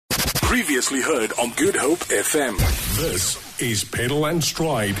Previously heard on Good Hope FM. This is Pedal and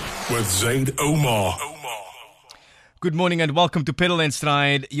Stride with Zaid Omar. Good morning and welcome to Pedal and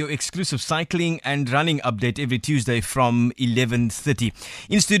Stride, your exclusive cycling and running update every Tuesday from 11:30.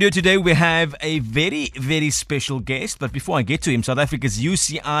 In studio today we have a very, very special guest. But before I get to him, South Africa's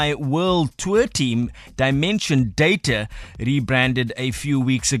UCI World Tour Team, DiData, rebranded a few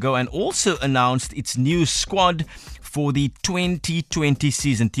weeks ago and also announced its new squad for the 2020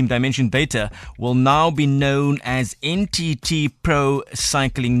 season. Team DiData will now be known as NTT Pro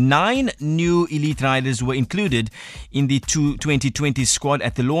Cycling. 9 new elite riders were included in the 2020 squad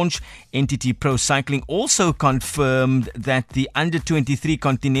at the launch. NTT Pro Cycling also confirmed that the under-23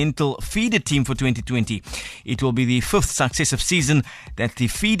 Continental feeder team for 2020. It will be the 5th successive season that the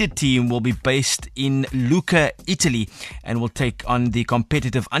feeder team will be based in Lucca, Italy, and will take on the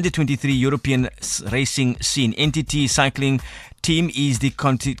competitive under-23 European racing scene. NTT Cycling Team is the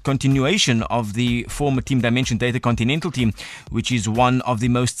continuation of the former Team DiData Continental Team, which is one of the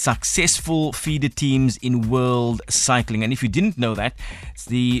most successful feeder teams in world cycling. And if you didn't know that,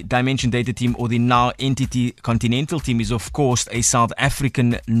 the DiData Team, or the now NTT Continental Team, is of course a South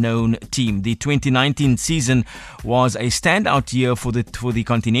African known team. The 2019 season was a standout year for the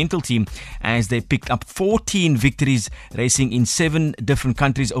Continental Team, as they picked up 14 victories, racing in 7 different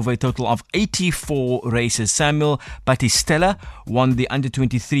countries over a total of 84 races. Samuel Battistella won the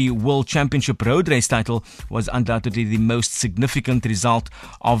Under-23 World Championship road race title, was undoubtedly the most significant result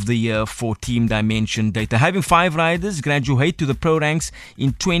of the year for Team DiData. Having 5 riders graduate to the pro ranks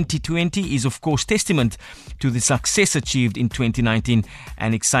in 2020 is of course testament to the success achieved in 2019.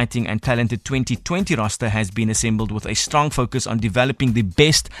 An exciting and talented 2020 roster has been assembled with a strong focus on developing the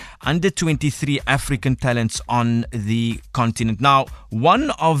best under-23 African talents on the continent. Now, one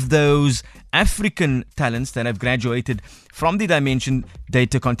of those African talents that have graduated from the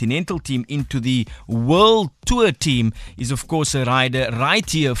DiData Continental Team into the World Tour Team is of course a rider right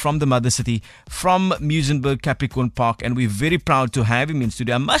here from the mother city, from Muizenberg, Capricorn Park, and we're very proud to have him in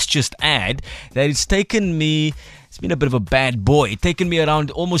studio. I must just add that it's been a bit of a bad boy. It's taken me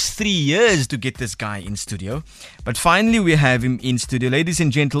around almost 3 years to get this guy in studio, but finally we have him in studio. Ladies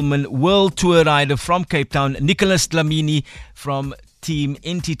and gentlemen, World Tour rider from Cape Town, Nicholas Dlamini from Team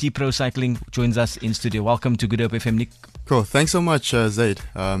NTT Pro Cycling joins us in studio. Welcome to Good Hope FM, Nick. Cool. Thanks so much, Zaid.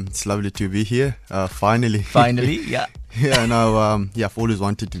 It's lovely to be here. Finally. Finally, yeah. Yeah, no, I've always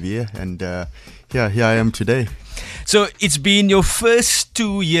wanted to be here, and here I am today. So it's been your first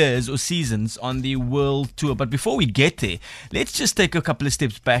 2 years or seasons on the World Tour. But before we get there, let's just take a couple of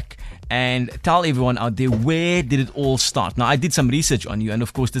steps back and tell everyone out there, where did it all start? Now, I did some research on you and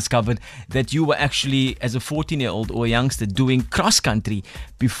of course discovered that you were actually, as a 14-year-old or a youngster, doing cross-country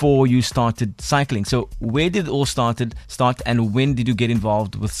before you started cycling. So where did it all start, and when did you get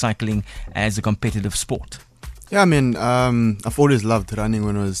involved with cycling as a competitive sport? Yeah, I mean, I've always loved running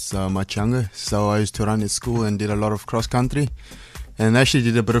when I was much younger. So I used to run at school and did a lot of cross country, and actually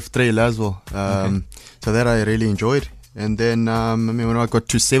did a bit of trail as well. So that I really enjoyed. And then, when I got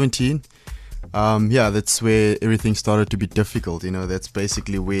to 17, that's where everything started to be difficult. You know, that's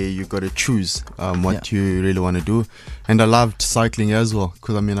basically where you got to choose what you really want to do. And I loved cycling as well,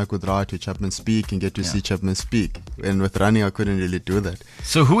 because I could ride to Chapman Peak and get to see Chapman Peak. And with running, I couldn't really do that.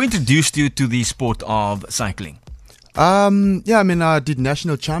 So who introduced you to the sport of cycling? I did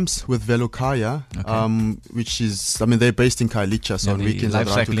national champs with Velokhaya, which is, they're based in Khayelitsha, so on weekends I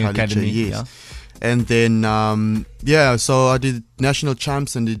ride to Khayelitsha. Academy, yes. And then, so I did national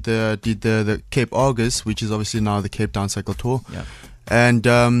champs and did the Cape August, which is obviously now the Cape Town Cycle Tour. Yeah. And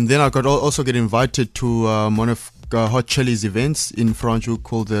then I also get invited to one of Hot Chili's events in Franschhoek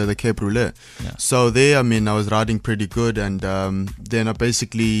called the Cape Roulette. Yeah. So there, I was riding pretty good, and then I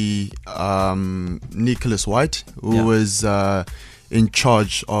basically Nicholas White, who was in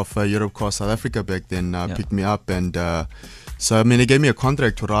charge of Europcar South Africa back then, picked me up, and so they gave me a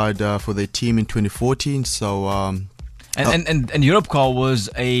contract to ride for their team in 2014. So and Europcar was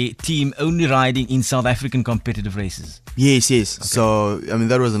a team only riding in South African competitive races. Yes. Okay. So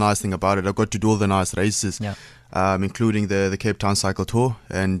that was a nice thing about it. I got to do all the nice races. Yeah. Including the Cape Town Cycle Tour,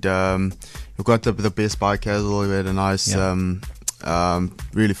 and we got the best bike as well. We had a nice,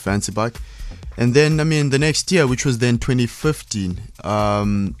 really fancy bike. And then, the next year, which was then 2015,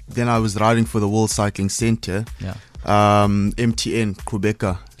 then I was riding for the World Cycling Center, MTN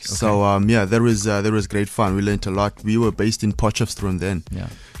Khubeka. Okay. So that was great fun. We learned a lot. We were based in Potchefstroom then,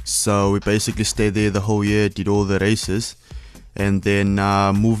 so we basically stayed there the whole year, did all the races. And then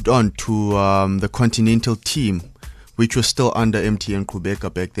moved on to the Continental Team, which was still under MTN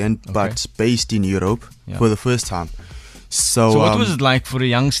Khubeka back then, but based in Europe for the first time. So what was it like for a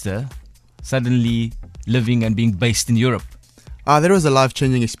youngster suddenly living and being based in Europe? That was a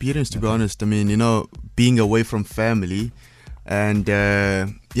life-changing experience, to be honest. I mean, being away from family and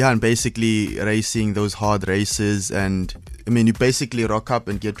and basically racing those hard races. And I mean, you basically rock up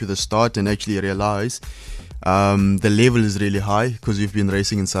and get to the start and actually realize the level is really high because you've been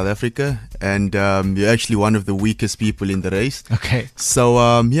racing in South Africa and you're actually one of the weakest people in the race. Okay.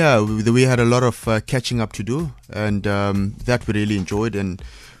 So, we had a lot of catching up to do, and that we really enjoyed. And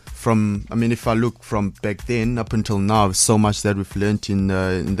if I look from back then up until now, so much that we've learned in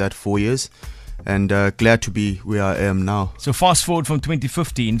that 4 years, and glad to be where I am now. So fast forward from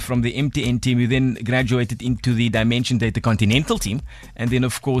 2015, from the MTN team, you then graduated into the DiData Continental Team, and then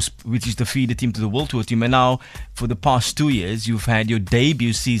of course, which is the feeder team to the World Tour team. And now, for the past 2 years, you've had your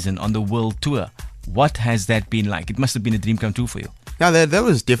debut season on the World Tour. What has that been like? It must have been a dream come true for you. Yeah, that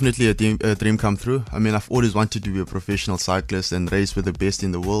was definitely a dream come true. I mean, I've always wanted to be a professional cyclist and race with the best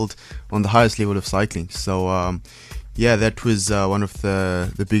in the world on the highest level of cycling. So, that was one of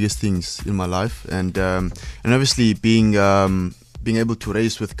the biggest things in my life, and obviously being able to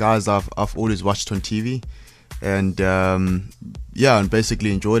race with guys I've always watched on TV, and and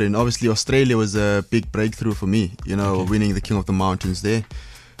basically enjoyed it. And obviously Australia was a big breakthrough for me, winning the King of the Mountains there,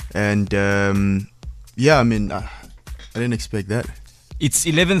 and I didn't expect that. It's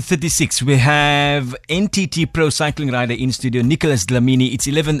 11:36. We have NTT Pro Cycling rider in studio, Nicholas Dlamini. It's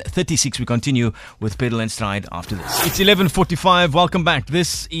 11:36. We continue with Pedal and Stride after this. It's 11:45. Welcome back.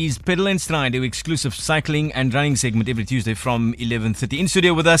 This is Pedal and Stride, our exclusive cycling and running segment every Tuesday from 11:30. In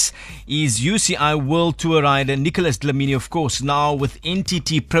studio with us is UCI World Tour rider Nicholas Dlamini, of course, now with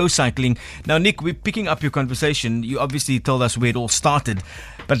NTT Pro Cycling. Now, Nick, we're picking up your conversation. You obviously told us where it all started.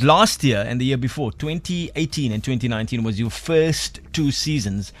 But last year and the year before, 2018 and 2019, was your first 2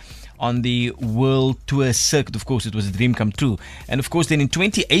 seasons on the World Tour circuit. Of course, it was a dream come true. And of course, then in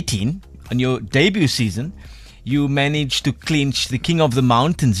 2018, on your debut season, you managed to clinch the King of the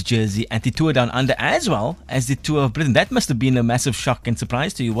Mountains jersey at the Tour Down Under as well as the Tour of Britain. That must have been a massive shock and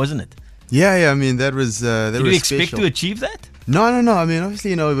surprise to you, wasn't it? Yeah. I mean, that was that Did was you expect special. to achieve that? No. I mean,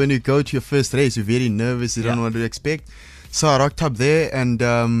 obviously, when you go to your first race, you're very nervous. You don't know what to expect. So I rocked up there, and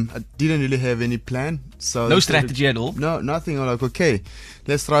I didn't really have any plan. So no strategy at all? No, nothing. I'm like, okay,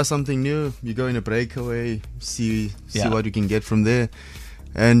 let's try something new. You go in a breakaway, see what you can get from there.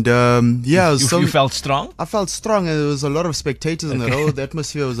 And you felt strong? I felt strong, and there was a lot of spectators on the road. The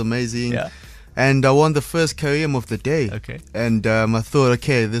atmosphere was amazing. Yeah. And I won the first KM of the day. Okay. And I thought,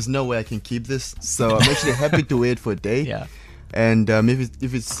 okay, there's no way I can keep this. So I'm actually happy to wear it for a day. Yeah. And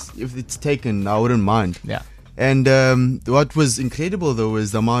if it's taken, I wouldn't mind. Yeah. And what was incredible though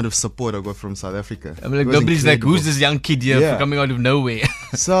is the amount of support I got from South Africa. I mean, like, nobody's like, who's this young kid here for coming out of nowhere?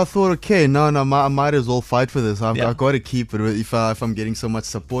 So I thought, okay, no, I might as well fight for this. I've got to keep it if I'm getting so much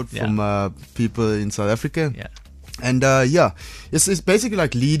support from people in South Africa. Yeah. And it's basically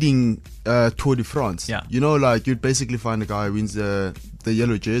like leading Tour de France. Yeah. Like you'd basically find a guy who wins the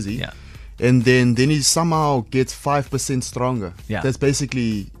yellow jersey. Yeah. And then he somehow gets 5% stronger. Yeah. That's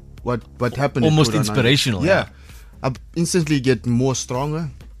basically what happened. Almost inspirational. Yeah. I instantly get more stronger.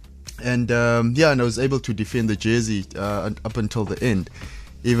 And and I was able to defend the jersey up until the end.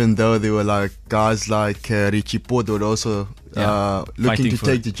 Even though there were like guys like Richie Port were also looking to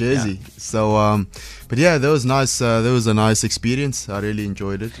take the jersey. Yeah. So but that was nice. That was a nice experience. I really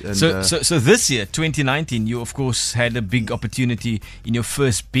enjoyed it. And, so this year, 2019, you of course had a big opportunity in your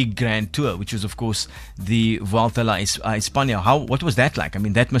first big grand tour, which was of course the Vuelta A Espaná. What was that like? I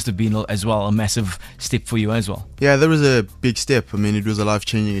mean, that must have been as well a massive step for you as well. Yeah, that was a big step. I mean, it was a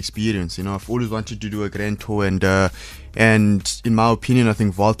life-changing experience. I've always wanted to do a grand tour, and in my opinion, I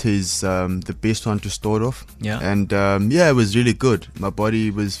think Vuelta is the best one to start off. Yeah. And it was really good. My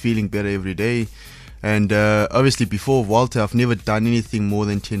body was feeling better every day. And obviously before Vuelta, I've never done anything more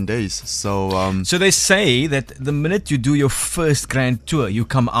than 10 days. So they say that the minute you do your first grand tour, you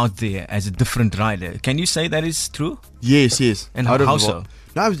come out there as a different rider. Can you say that is true? Yes. And how so?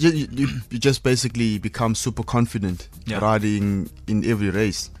 No, you just basically become super confident riding in every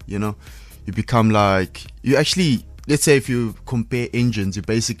race. You become like, you actually, let's say if you compare engines, you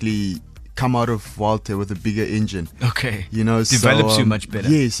basically come out of Vuelta with a bigger engine. Okay. Develops you much better.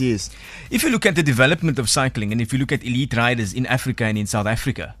 Yes. If you look at the development of cycling, and if you look at elite riders in Africa and in South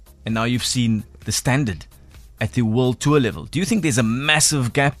Africa, and now you've seen the standard at the World Tour level, do you think there's a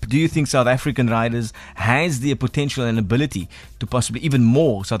massive gap? Do you think South African riders has the potential and ability to possibly even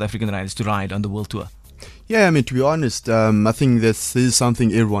more South African riders to ride on the World Tour? Yeah, I mean, to be honest, I think this is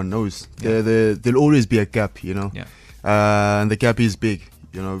something everyone knows. Yeah. There'll always be a gap, and the gap is big.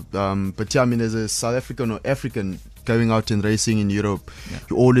 But I mean, as a South African or African, going out and racing in Europe,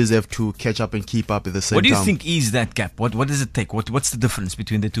 you always have to catch up and keep up at the same time. What do you think is that gap? What does it take? What's the difference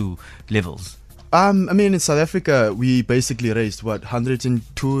between the two levels? I mean, in South Africa, we basically raced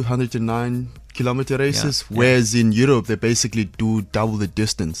 102, 109 kilometer races, whereas in Europe they basically do double the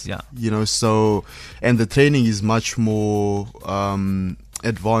distance. So, and the training is much more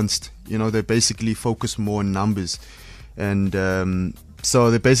advanced. They basically focus more on numbers, and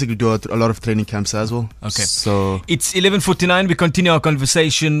so they basically do a lot of training camps as well. Okay. So it's 11:49. We continue our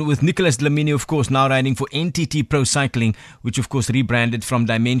conversation with Nicholas Dlamini, of course, now riding for NTT Pro Cycling, which of course rebranded from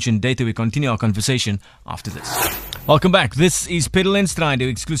Dimension Data. We continue our conversation after this. Welcome back. This is Pedal and Stride, our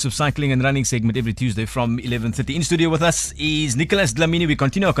exclusive cycling and running segment every Tuesday from 11:30. In studio with us is Nicholas Dlamini. We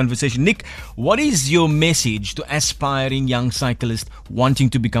continue our conversation. Nick, what is your message to aspiring young cyclists wanting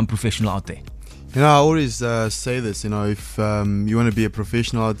to become professional out there? I always say this, if you want to be a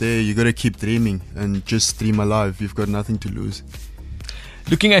professional out there, you got to keep dreaming and just dream alive. You've got nothing to lose.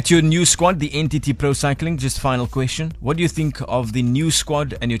 Looking at your new squad, the NTT Pro Cycling, just final question. What do you think of the new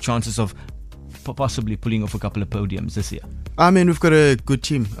squad and your chances of possibly pulling off a couple of podiums this year? I mean, we've got a good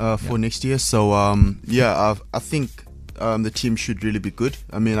team for next year. So, I think the team should really be good.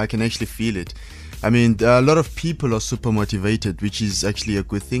 I mean, I can actually feel it. I mean, a lot of people are super motivated, which is actually a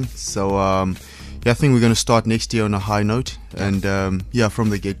good thing. So, I think we're going to start next year on a high note. And, from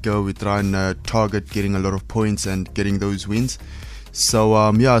the get-go, we try and target getting a lot of points and getting those wins. So,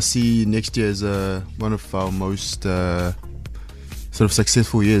 I see next year as one of our most sort of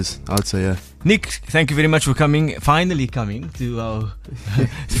successful years, I'd say, yeah. Nick, thank you very much for finally coming to our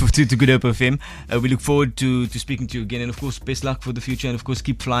to Good Hope FM. We look forward to speaking to you again, and of course, best luck for the future, and of course,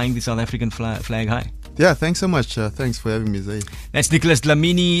 keep flying the South African flag high. Yeah, thanks so much. Thanks for having me, Zaid. That's Nicholas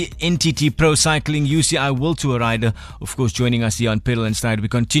Dlamini, NTT Pro Cycling, UCI World Tour rider, of course, joining us here on Pedal and Stride. We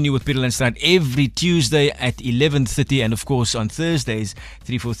continue with Pedal and Stride every Tuesday at 11:30, and of course on Thursdays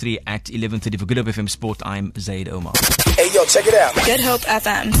 343 at 11:30 for Good Hope FM Sport. I'm Zaid Omar. Hey, yo, check it out. Good Hope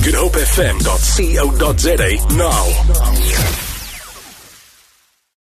FM. GoodHopeFM.co.za now.